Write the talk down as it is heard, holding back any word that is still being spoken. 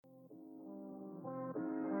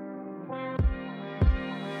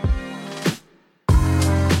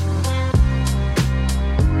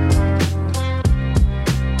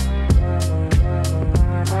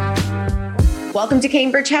Welcome to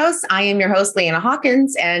Cambridge House. I am your host, Leanna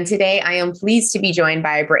Haakons, and today I am pleased to be joined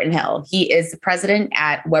by Briton Hill. He is the president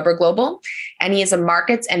at Weber Global, and he is a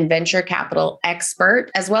markets and venture capital expert,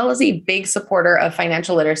 as well as a big supporter of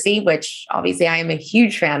financial literacy, which obviously I am a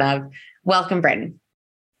huge fan of. Welcome, Briton.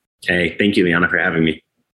 Hey, thank you, Leanna, for having me.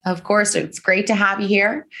 Of course, it's great to have you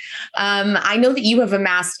here. I know that you have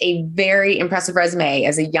amassed a very impressive resume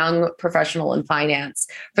as a young professional in finance.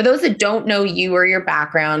 For those that don't know you or your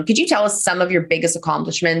background, could you tell us some of your biggest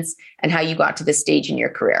accomplishments and how you got to this stage in your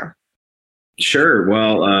career? Sure.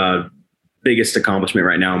 Well, biggest accomplishment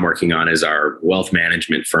right now I'm working on is our wealth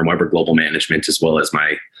management firm, Weber Global Management, as well as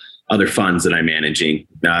my other funds that I'm managing.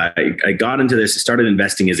 I got into this, I started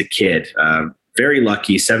investing as a kid. Very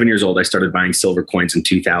lucky, 7 years old, I started buying silver coins in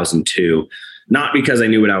 2002. Not because I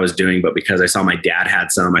knew what I was doing, but because I saw my dad had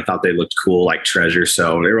some. I thought they looked cool, like treasure.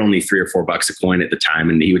 So they were only $3 or $4 a coin at the time.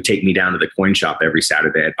 And he would take me down to the coin shop every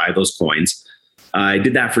Saturday. I'd buy those coins. I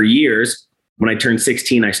did that for years. When I turned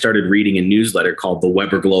 16, I started reading a newsletter called the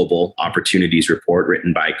Weber Global Opportunities Report,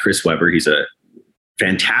 written by Chris Weber. He's a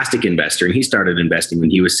fantastic investor, and he started investing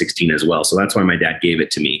when he was 16 as well. So that's why my dad gave it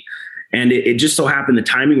to me. And it just so happened the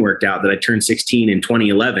timing worked out that I turned 16 in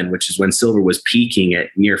 2011, which is when silver was peaking at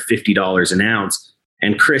near $50 an ounce.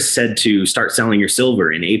 And Chris said to start selling your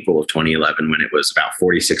silver in April of 2011 when it was about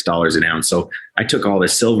 $46 an ounce. So I took all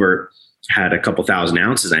this silver, had a couple thousand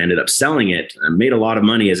ounces. I ended up selling it. I made a lot of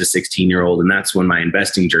money as a 16-year-old. And that's when my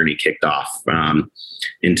investing journey kicked off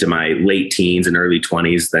into my late teens and early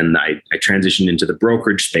 20s. Then I transitioned into the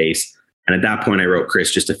brokerage space. And at that point, I wrote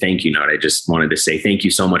Chris just a thank you note. I just wanted to say thank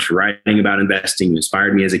you so much for writing about investing. You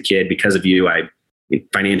inspired me as a kid. Because of you, I'm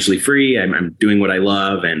financially free. I'm doing what I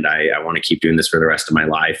love, and I want to keep doing this for the rest of my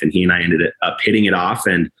life. And he and I ended up hitting it off.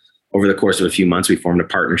 And over the course of a few months, we formed a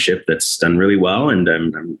partnership that's done really well. And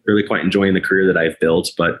I'm really quite enjoying the career that I've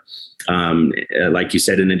built. But like you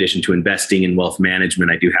said, in addition to investing in wealth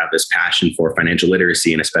management, I do have this passion for financial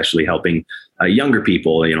literacy, and especially helping younger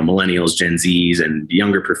people, millennials, Gen Zs, and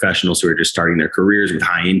younger professionals who are just starting their careers with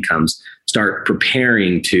high incomes, start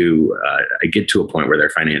preparing to get to a point where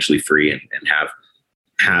they're financially free and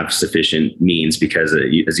have sufficient means. Because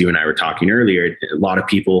as you and I were talking earlier, a lot of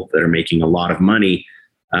people that are making a lot of money,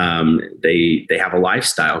 they have a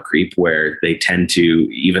lifestyle creep where they tend to,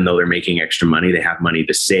 even though they're making extra money, they have money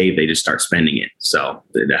to save, they just start spending it. So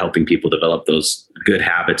helping people develop those good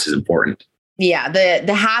habits is important. Yeah,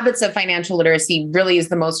 the habits of financial literacy really is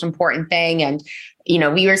the most important thing. And,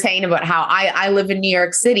 we were saying about how I live in New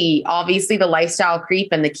York City. Obviously, the lifestyle creep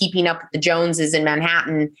and the keeping up with the Joneses in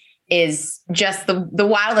Manhattan is just the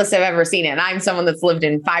wildest I've ever seen it. And I'm someone that's lived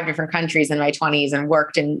in 5 different countries in my 20s and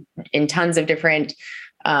worked in tons of different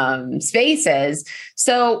spaces.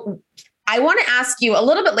 So I want to ask you a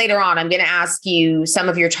little bit later on, I'm going to ask you some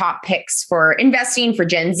of your top picks for investing for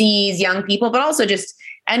Gen Zs, young people, but also just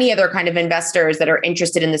any other kind of investors that are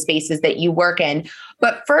interested in the spaces that you work in.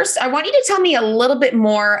 But first, I want you to tell me a little bit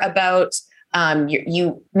more about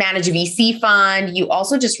you manage a VC fund. You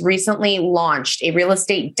also just recently launched a real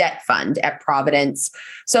estate debt fund at Providence.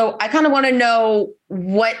 So I kind of want to know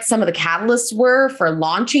what some of the catalysts were for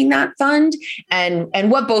launching that fund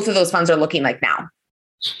and what both of those funds are looking like now.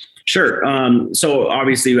 Sure. So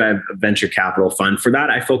obviously I have a venture capital fund. For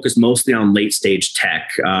that, I focus mostly on late stage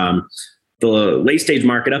tech. The late stage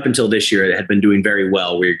market up until this year had been doing very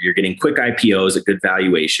well, where you're getting quick IPOs at good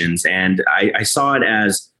valuations. And I saw it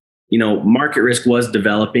as, market risk was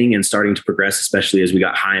developing and starting to progress, especially as we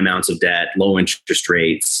got high amounts of debt, low interest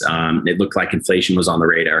rates. It looked like inflation was on the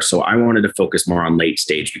radar. So I wanted to focus more on late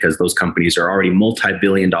stage because those companies are already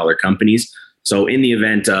multi-billion-dollar companies. So in the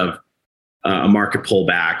event of a market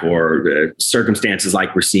pullback or circumstances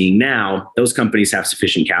like we're seeing now, those companies have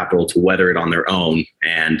sufficient capital to weather it on their own,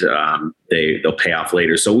 and they'll pay off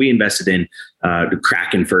later. So we invested in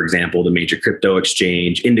Kraken, for example, the major crypto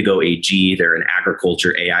exchange, Indigo AG, they're an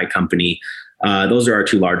agriculture AI company. Those are our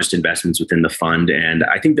 2 largest investments within the fund. And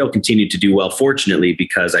I think they'll continue to do well, fortunately,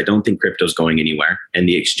 because I don't think crypto is going anywhere, and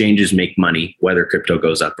the exchanges make money whether crypto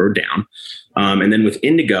goes up or down. And then with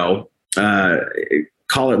Indigo,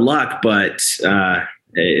 call it luck, but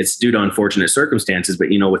it's due to unfortunate circumstances. But,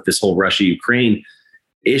 with this whole Russia-Ukraine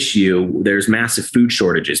issue, there's massive food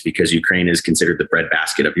shortages because Ukraine is considered the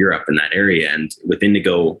breadbasket of Europe in that area. And with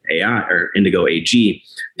Indigo AI or Indigo AG,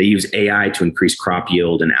 they use AI to increase crop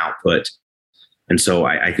yield and output. And so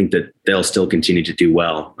I think that they'll still continue to do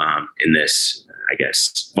well in this,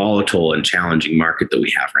 volatile and challenging market that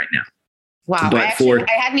we have right now. Wow. I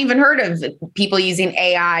hadn't even heard of people using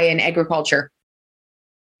AI in agriculture.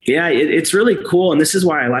 Yeah, it's really cool. And this is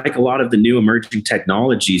why I like a lot of the new emerging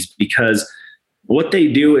technologies, because what they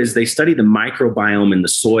do is they study the microbiome in the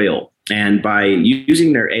soil. And by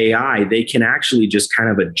using their AI, they can actually just kind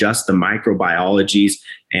of adjust the microbiologies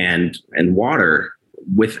and water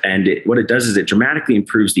what it does is it dramatically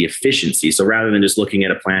improves the efficiency. So rather than just looking at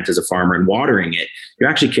a plant as a farmer and watering it, you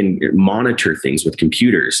actually can monitor things with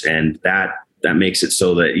computers. And that makes it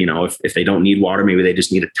so that, if they don't need water, maybe they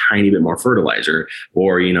just need a tiny bit more fertilizer,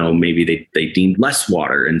 or, maybe they need less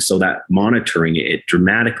water. And so that monitoring, it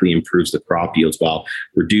dramatically improves the crop yields while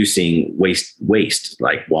reducing waste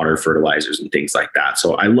like water, fertilizers, and things like that.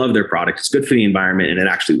 So I love their product. It's good for the environment and it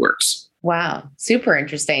actually works. Wow. Super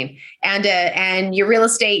interesting. And your real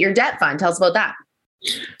estate, your debt fund, tell us about that.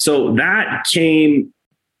 So that came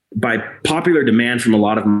by popular demand from a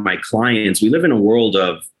lot of my clients. We live in a world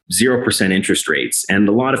of 0% interest rates. And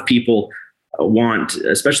a lot of people want,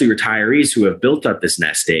 especially retirees who have built up this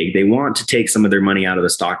nest egg, they want to take some of their money out of the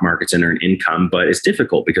stock markets and earn income, but it's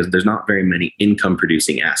difficult because there's not very many income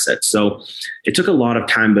producing assets. So it took a lot of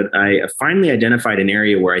time, but I finally identified an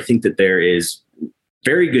area where I think that there is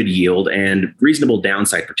very good yield and reasonable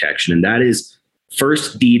downside protection. And that is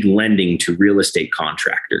first deed lending to real estate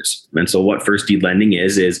contractors. And so what first deed lending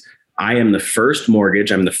is I am the first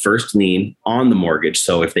mortgage, I'm the first lien on the mortgage.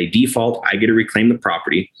 So if they default, I get to reclaim the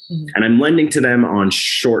property. Mm-hmm. And I'm lending to them on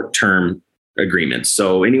short-term agreements.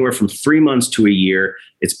 So anywhere from 3 months to a year,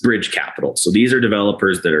 it's bridge capital. So these are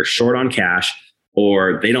developers that are short on cash,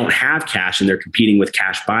 or they don't have cash and they're competing with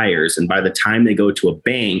cash buyers. And by the time they go to a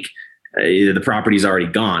bank, the property's already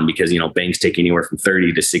gone because, banks take anywhere from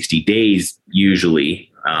 30 to 60 days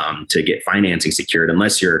usually to get financing secured,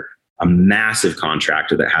 unless you're a massive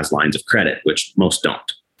contractor that has lines of credit, which most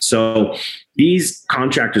don't. So these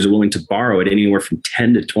contractors are willing to borrow at anywhere from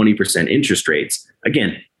 10 to 20% interest rates,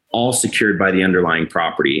 again, all secured by the underlying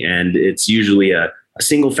property. And it's usually a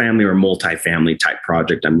single family or multifamily type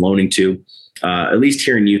project I'm loaning to. At least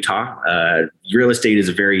here in Utah, real estate is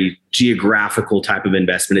a very geographical type of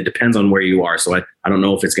investment. It depends on where you are. So I don't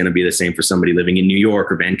know if it's going to be the same for somebody living in New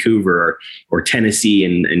York or Vancouver or Tennessee.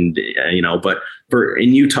 But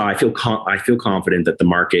in Utah, I feel confident that the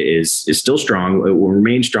market is still strong. It will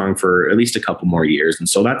remain strong for at least a couple more years. And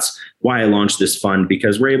so that's why I launched this fund,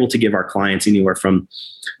 because we're able to give our clients anywhere from,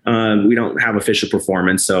 we don't have official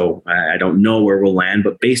performance, so I don't know where we'll land,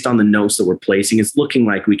 but based on the notes that we're placing, it's looking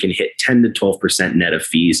like we can hit 10 to 12% net of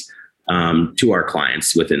fees to our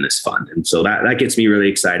clients within this fund. And so that gets me really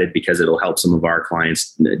excited, because it'll help some of our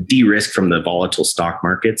clients de-risk from the volatile stock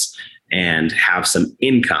markets and have some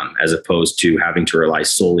income as opposed to having to rely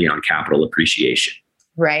solely on capital appreciation.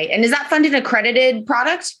 Right. And is that fund an accredited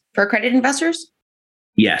product for accredited investors?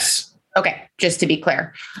 Yes. Okay, just to be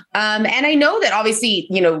clear. And I know that obviously,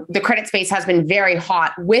 the credit space has been very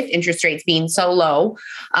hot with interest rates being so low.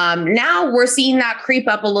 Now we're seeing that creep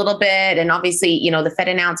up a little bit. And obviously, the Fed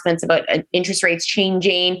announcements about interest rates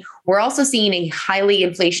changing. We're also seeing a highly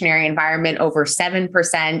inflationary environment, over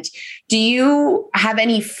 7%. Do you have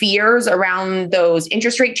any fears around those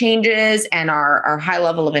interest rate changes and our high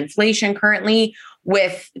level of inflation currently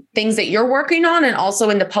with things that you're working on, and also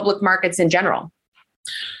in the public markets in general?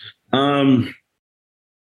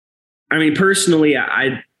 Personally,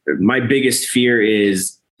 my biggest fear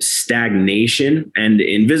is stagnation and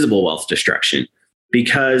invisible wealth destruction,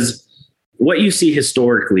 because what you see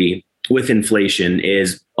historically with inflation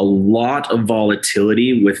is a lot of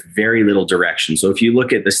volatility with very little direction. So if you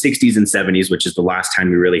look at the 60s and 70s, which is the last time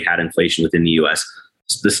we really had inflation within the US,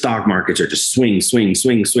 the stock markets are just swing.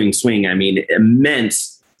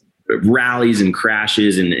 Immense rallies and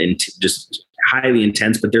crashes and just highly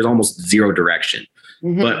intense, but there's almost zero direction.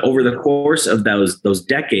 Mm-hmm. But over the course of those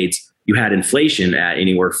decades, you had inflation at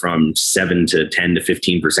anywhere from 7 to 10 to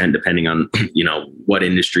 15%, depending on what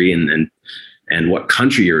industry and what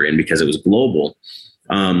country you're in, because it was global.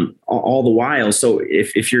 All the while, so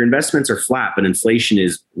if your investments are flat but inflation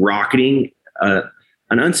is rocketing,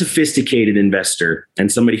 an unsophisticated investor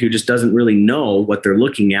and somebody who just doesn't really know what they're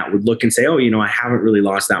looking at would look and say, I haven't really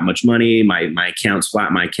lost that much money. My account's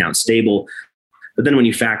flat, my account's stable. But then when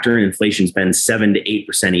you factor in inflation's been 7 to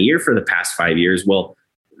 8% a year for the past 5 years, well,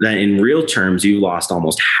 then in real terms, you've lost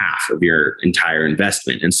almost half of your entire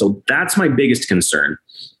investment. And so that's my biggest concern,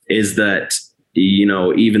 is that,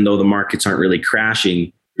 even though the markets aren't really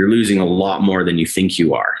crashing, you're losing a lot more than you think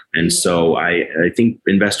you are. And so I think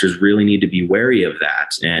investors really need to be wary of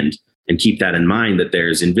that and keep that in mind, that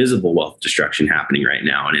there's invisible wealth destruction happening right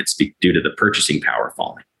now. And it's due to the purchasing power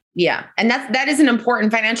falling. Yeah. And that is an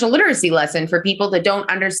important financial literacy lesson for people that don't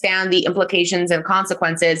understand the implications and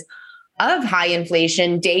consequences of high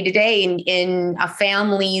inflation day to day in a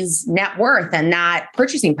family's net worth and that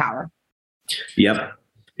purchasing power. Yep.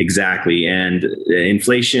 Exactly. And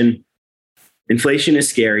inflation is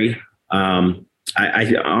scary.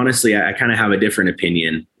 I honestly, I kind of have a different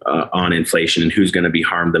opinion on inflation and who's going to be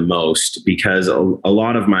harmed the most, because a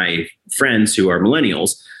lot of my friends who are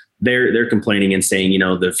millennials, they're complaining and saying,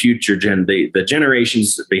 the future the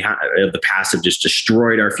generations behind of the past have just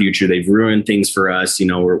destroyed our future. They've ruined things for us.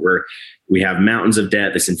 We have mountains of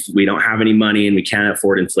debt. We don't have any money and we can't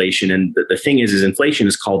afford inflation. And the thing is inflation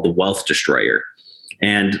is called the wealth destroyer.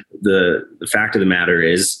 And the fact of the matter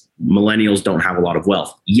is millennials don't have a lot of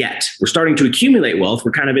wealth yet. We're starting to accumulate wealth.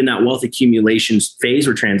 We're kind of in that wealth accumulation phase.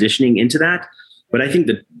 We're transitioning into that. But I think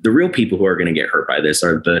that the real people who are going to get hurt by this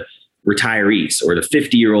are the retirees, or the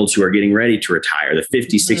 50-year-olds who are getting ready to retire, the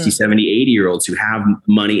 50, 60, 70, 80-year-olds who have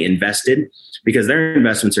money invested, because their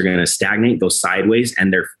investments are going to stagnate, go sideways,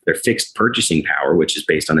 and their fixed purchasing power, which is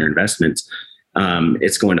based on their investments,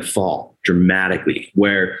 it's going to fall dramatically.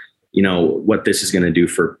 Where, what this is going to do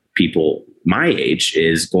for people my age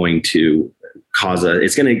is going to cause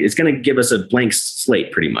it's going to give us a blank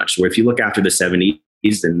slate pretty much. Where if you look after the 70s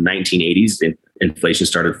and 1980s, inflation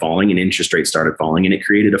started falling and interest rates started falling, and it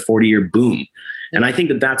created a 40-year boom. And I think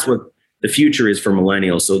that that's what the future is for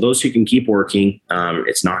millennials. So those who can keep working,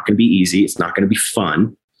 it's not going to be easy. It's not going to be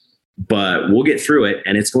fun, but we'll get through it.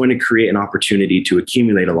 And it's going to create an opportunity to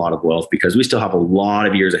accumulate a lot of wealth, because we still have a lot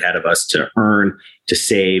of years ahead of us to earn, to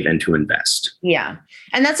save, and to invest. Yeah.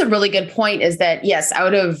 And that's a really good point, is that, yes,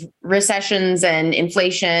 out of recessions and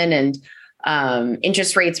inflation and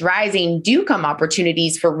interest rates rising do come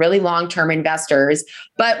opportunities for really long-term investors.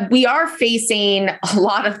 But we are facing a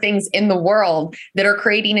lot of things in the world that are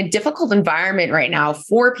creating a difficult environment right now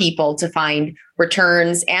for people to find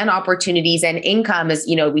returns and opportunities and income, as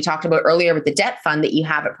we talked about earlier with the debt fund that you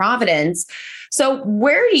have at Providence. So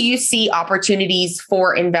where do you see opportunities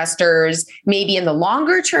for investors, maybe in the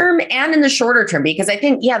longer term and in the shorter term? Because I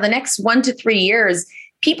think, the next 1 to 3 years,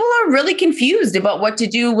 people are really confused about what to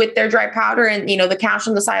do with their dry powder and, the cash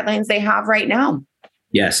on the sidelines they have right now.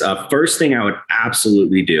 Yes. First thing I would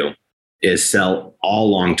absolutely do is sell all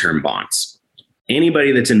long-term bonds.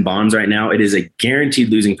 Anybody that's in bonds right now, it is a guaranteed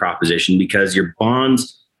losing proposition, because your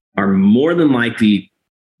bonds are more than likely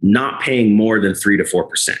not paying more than 3 to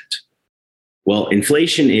 4%. Well,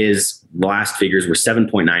 inflation last figures were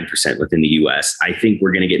 7.9% within the US. I think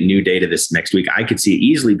we're going to get new data this next week. I could see it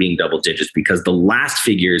easily being double digits, because the last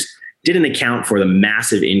figures didn't account for the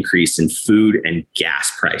massive increase in food and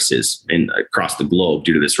gas prices across the globe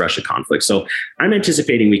due to this Russia conflict. So I'm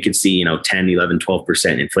anticipating we could see, 10, 11, 12%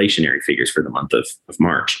 inflationary figures for the month of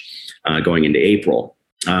March going into April.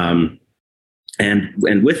 And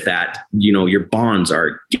with that, your bonds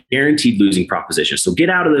are guaranteed losing propositions. So get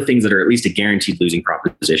out of the things that are at least a guaranteed losing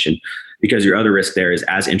proposition, because your other risk there is,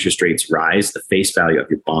 as interest rates rise, the face value of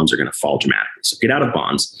your bonds are going to fall dramatically. So get out of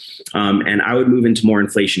bonds. And I would move into more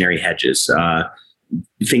inflationary hedges,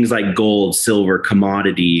 things like gold, silver,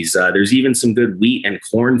 commodities. There's even some good wheat and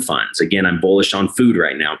corn funds. Again, I'm bullish on food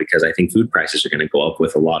right now, because I think food prices are going to go up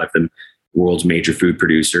with a lot of the world's major food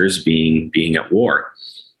producers being at war.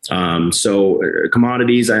 So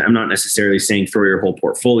commodities, I'm not necessarily saying throw your whole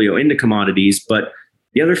portfolio into commodities, but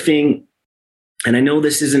the other thing, and I know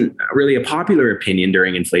this isn't really a popular opinion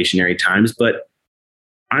during inflationary times, but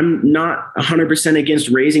I'm not 100% against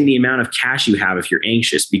raising the amount of cash you have if you're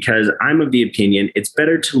anxious, because I'm of the opinion it's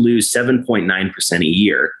better to lose 7.9% a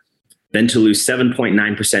year than to lose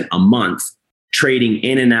 7.9% a month trading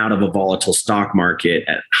in and out of a volatile stock market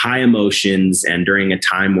at high emotions and during a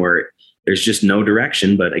time where there's just no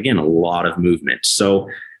direction, but again, a lot of movement. So,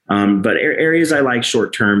 but areas I like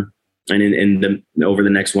short term and over the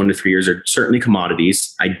next 1 to 3 years are certainly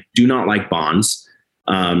commodities. I do not like bonds.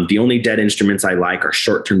 The only debt instruments I like are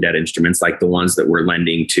short-term debt instruments, like the ones that we're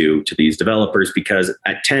lending to these developers, because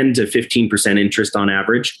at 10 to 15% interest on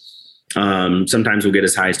average, sometimes we'll get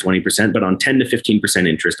as high as 20%, but on 10 to 15%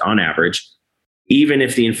 interest on average, even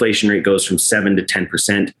if the inflation rate goes from 7 to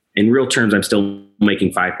 10%, in real terms, I'm still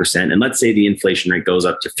making 5%. And let's say the inflation rate goes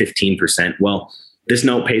up to 15%. Well, this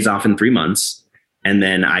note pays off in 3 months, and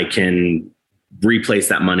then I can replace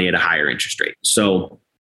that money at a higher interest rate. So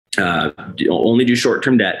only do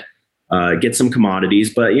short-term debt, get some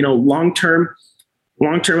commodities, but long-term,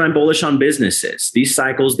 I'm bullish on businesses. These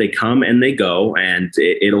cycles, they come and they go, and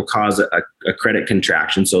it'll cause a credit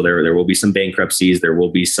contraction. So there will be some bankruptcies. There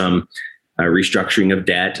will be some restructuring of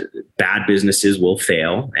debt. Bad businesses will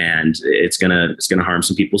fail, and it's gonna harm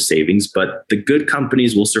some people's savings, but the good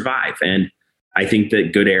companies will survive. And I think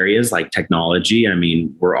that good areas like technology, I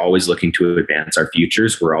mean, we're always looking to advance our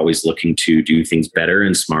futures. We're always looking to do things better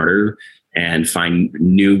and smarter. and find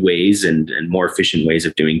new ways and more efficient ways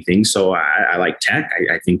of doing things. So I like tech.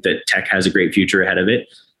 I think that tech has a great future ahead of it.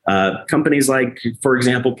 Companies like, for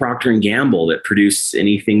example, Procter & Gamble that produce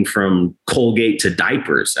anything from Colgate to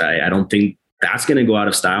diapers. I don't think that's going to go out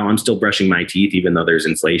of style. I'm still brushing my teeth, even though there's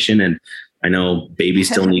inflation. And I know babies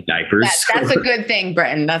still need diapers. That's a good thing,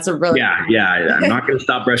 Briton. That's a really yeah. I'm not going to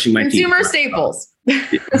stop brushing my teeth. Consumer staples.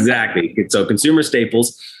 Exactly. So consumer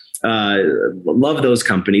staples. Love those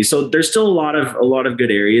companies. So there's still a lot of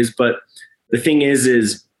good areas, but the thing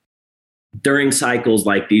is during cycles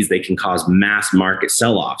like these, they can cause mass market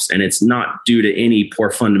sell-offs, and it's not due to any poor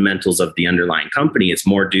fundamentals of the underlying company. It's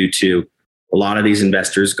more due to a lot of these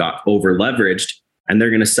investors got over leveraged, and they're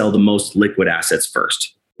going to sell the most liquid assets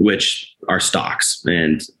first, which are stocks.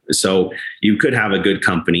 And so you could have a good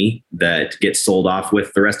company that gets sold off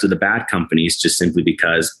with the rest of the bad companies just simply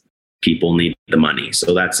because people need the money.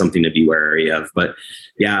 So that's something to be wary of. But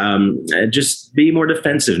just be more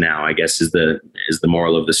defensive now, I guess, is the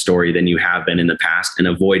moral of the story than you have been in the past, and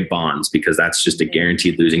avoid bonds, because that's just a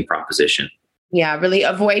guaranteed losing proposition. Yeah, really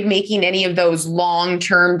avoid making any of those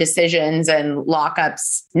long-term decisions and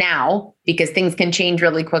lockups now, because things can change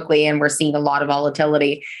really quickly and we're seeing a lot of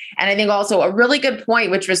volatility. And I think also a really good point,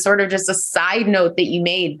 which was sort of just a side note that you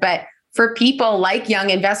made, but for people like young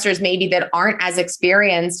investors, maybe that aren't as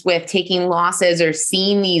experienced with taking losses or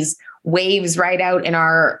seeing these waves right out in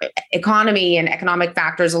our economy and economic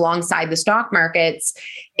factors alongside the stock markets,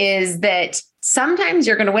 is that sometimes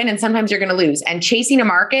you're going to win and sometimes you're going to lose. And chasing a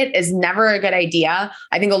market is never a good idea.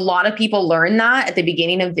 I think a lot of people learned that at the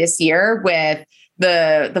beginning of this year with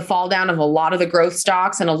the fall down of a lot of the growth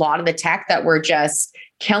stocks and a lot of the tech that were just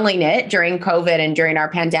killing it during COVID and during our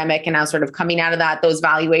pandemic. And now sort of coming out of that, those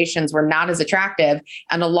valuations were not as attractive.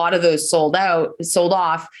 And a lot of those sold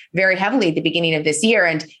off very heavily at the beginning of this year.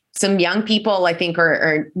 And some young people, I think,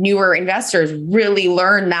 or newer investors really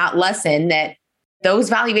learned that lesson, that those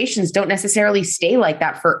valuations don't necessarily stay like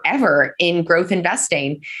that forever in growth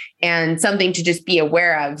investing, and something to just be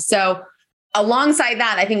aware of. So alongside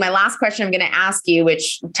that, I think my last question I'm going to ask you,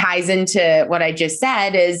 which ties into what I just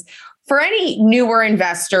said, is for any newer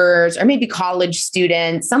investors or maybe college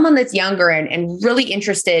students, someone that's younger and really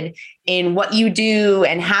interested in what you do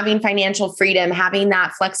and having financial freedom, having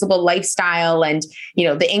that flexible lifestyle and,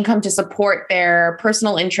 the income to support their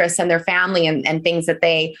personal interests and their family and things that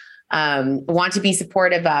they want to be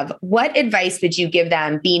supportive of, what advice would you give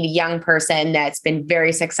them being a young person that's been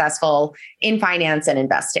very successful in finance and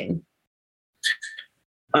investing?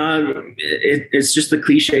 It's just the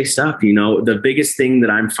cliche stuff. The biggest thing that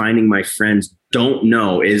I'm finding my friends don't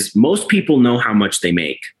know is most people know how much they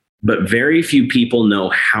make, but very few people know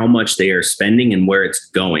how much they are spending and where it's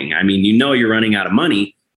going. I mean, you're running out of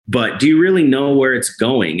money, but do you really know where it's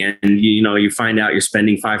going? And, you find out you're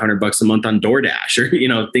spending $500 a month on DoorDash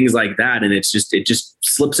or, things like that. And it just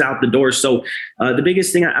slips out the door. So the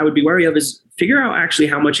biggest thing I would be wary of is figure out actually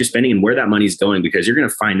how much you're spending and where that money is going, because you're going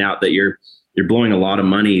to find out that you're blowing a lot of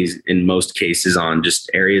money in most cases on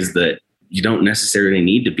just areas that you don't necessarily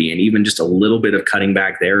need to be. And even just a little bit of cutting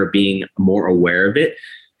back there or being more aware of it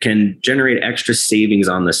can generate extra savings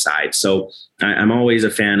on the side. So I'm always a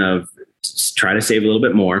fan of try to save a little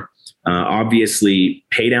bit more. Obviously,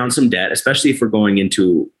 pay down some debt, especially if we're going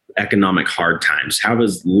into economic hard times. Have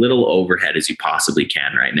as little overhead as you possibly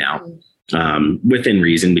can right now. Within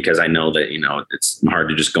reason, because I know that, it's hard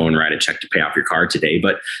to just go and write a check to pay off your car today,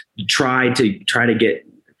 but try to get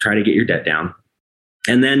your debt down.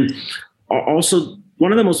 And then also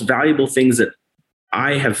one of the most valuable things that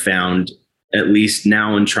I have found, at least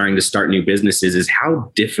now in trying to start new businesses, is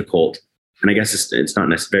how difficult, and I guess it's not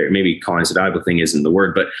necessarily, maybe calling this a valuable thing isn't the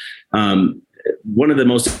word, but one of the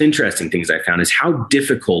most interesting things I found is how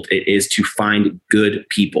difficult it is to find good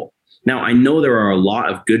people. Now, I know there are a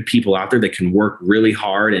lot of good people out there that can work really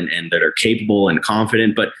hard and that are capable and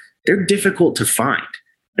confident, but they're difficult to find.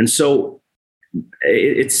 And so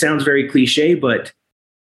it sounds very cliche, but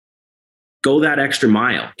go that extra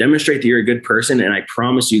mile, demonstrate that you're a good person. And I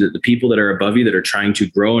promise you that the people that are above you that are trying to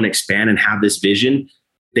grow and expand and have this vision,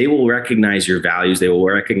 they will recognize your values, they will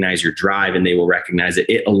recognize your drive, and they will recognize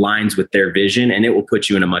that it aligns with their vision, and it will put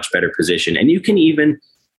you in a much better position. And you can even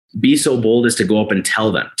be so bold as to go up and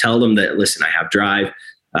tell them that, listen, I have drive.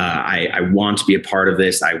 I want to be a part of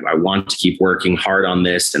this. I want to keep working hard on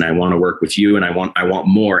this, and I want to work with you, and I want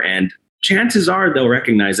more. And chances are they'll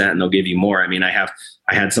recognize that and they'll give you more. I mean, I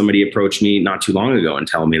had somebody approach me not too long ago and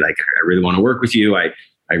tell me, like, I really want to work with you. I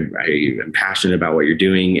am passionate about what you're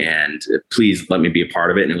doing, and please let me be a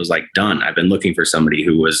part of it. And it was like, done. I've been looking for somebody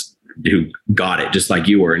who was who got it just like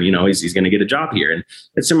you were. And, he's going to get a job here. And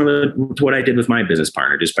it's similar to what I did with my business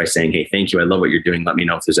partner, just by saying, hey, thank you. I love what you're doing. Let me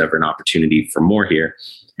know if there's ever an opportunity for more here.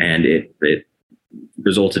 And it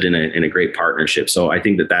resulted in a great partnership. So I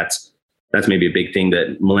think that's maybe a big thing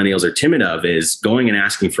that millennials are timid of, is going and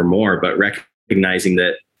asking for more, but recognizing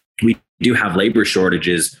that we do have labor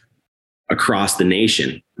shortages across the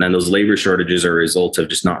nation. And those labor shortages are a result of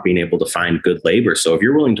just not being able to find good labor. So if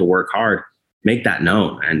you're willing to work hard, make that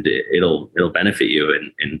known, and it'll benefit you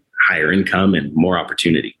in higher income and more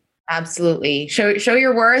opportunity. Absolutely. Show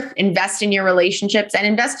your worth, invest in your relationships, and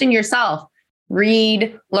invest in yourself.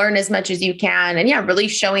 Read, learn as much as you can. And really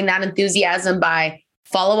showing that enthusiasm by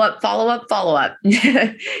follow up.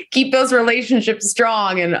 Keep those relationships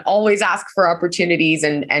strong and always ask for opportunities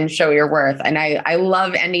and show your worth. And I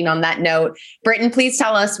love ending on that note. Briton, please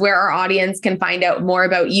tell us where our audience can find out more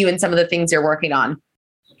about you and some of the things you're working on.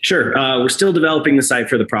 Sure. We're still developing the site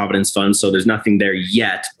for the Providence Fund, so there's nothing there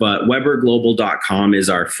yet, but weberglobal.com is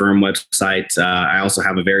our firm website. I also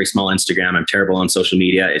have a very small Instagram. I'm terrible on social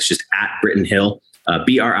media. It's just at Briton Hill,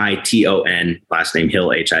 Briton, last name Hill,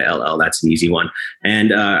 Hill. That's an easy one.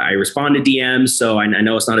 And I respond to DMs. So I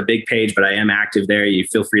know it's not a big page, but I am active there. You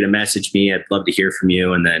feel free to message me. I'd love to hear from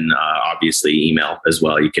you. And then obviously email as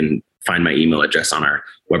well. You can find my email address on our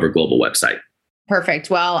Weber Global website. Perfect.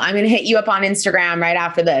 Well, I'm going to hit you up on Instagram right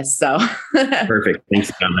after this. So perfect.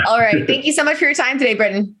 Thanks. All right. Thank you so much for your time today,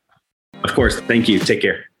 Briton. Of course. Thank you. Take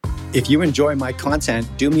care. If you enjoy my content,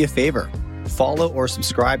 do me a favor. Follow or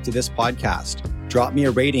subscribe to this podcast. Drop me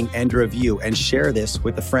a rating and a review, and share this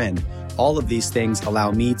with a friend. All of these things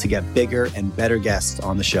allow me to get bigger and better guests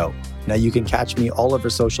on the show. Now you can catch me all over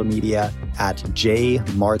social media at jmartinbc.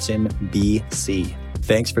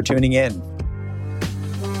 Thanks for tuning in.